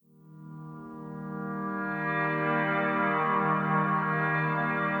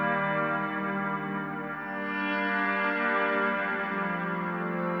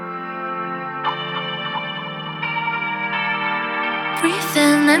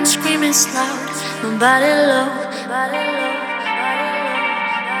and scream is loud. My body low,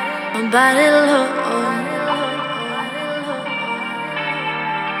 my body low.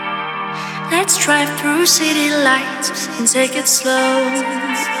 Let's drive through city lights and take it slow.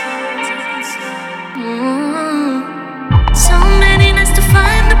 So many nights to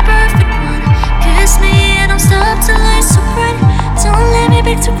find the perfect one. Kiss me and don't stop till it's so bright. Don't let me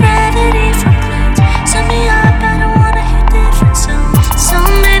back to gravity from clouds. Set me up, I don't wanna hear different sounds. So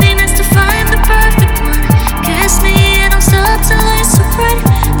many nights to find the perfect one. Kiss me and don't stop till it's so bright.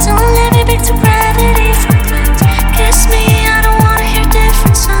 Don't let me back to gravity from clouds. Kiss me, I don't wanna hear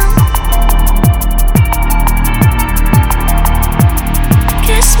different sounds.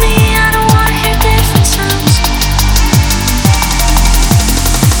 Kiss me, I don't wanna hear different sounds.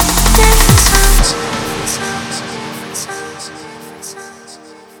 Different sounds. Different sounds. Different sounds.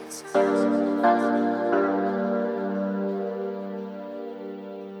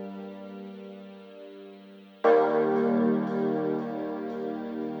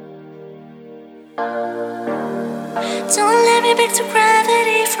 Don't let me back to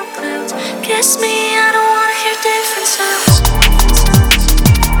gravity from clouds. Kiss me, I don't wanna hear different sounds.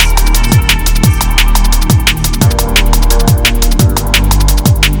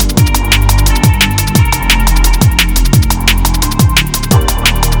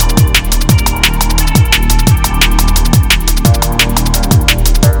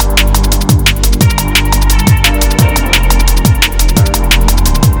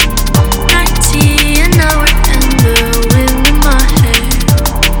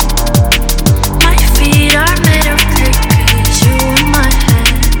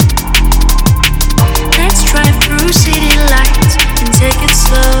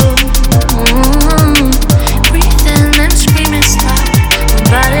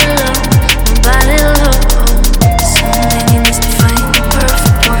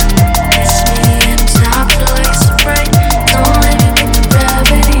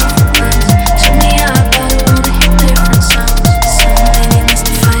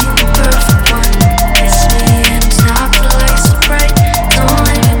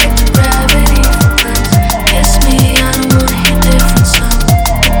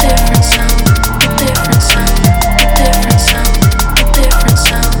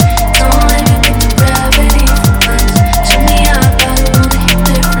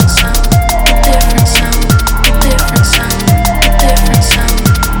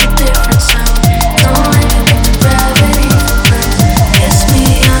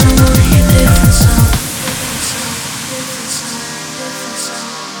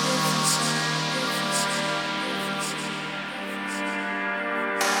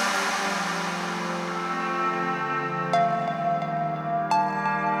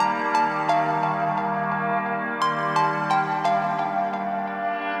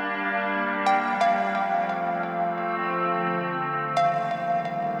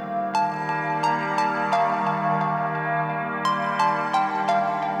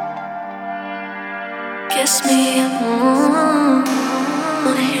 Kiss me,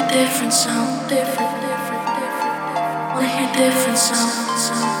 wanna hear different sound, different. Wanna hear different sound.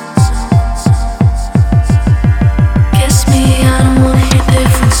 Kiss me, I don't wanna hear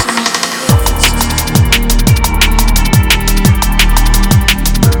different sound.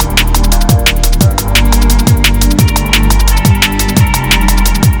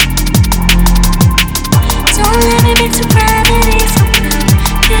 Don't let me back to gravity from now.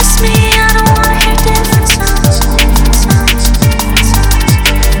 Kiss me, I don't wanna hear different sounds. Different sounds. Different sounds.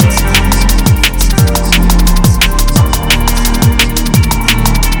 Different sounds.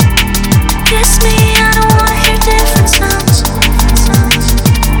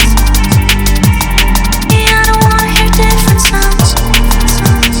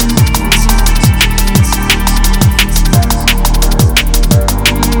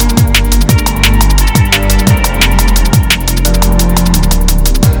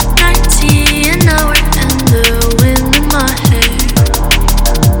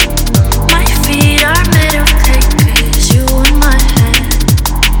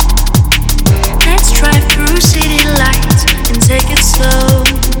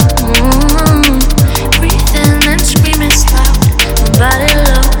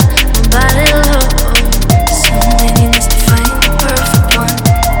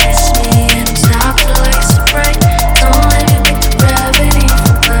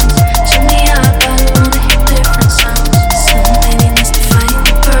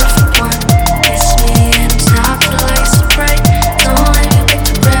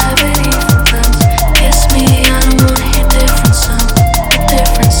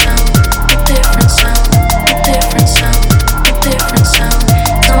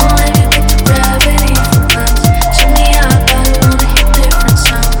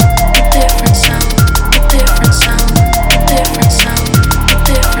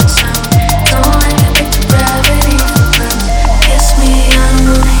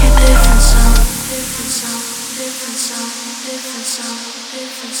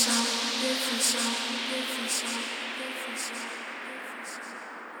 different song, different song, different song.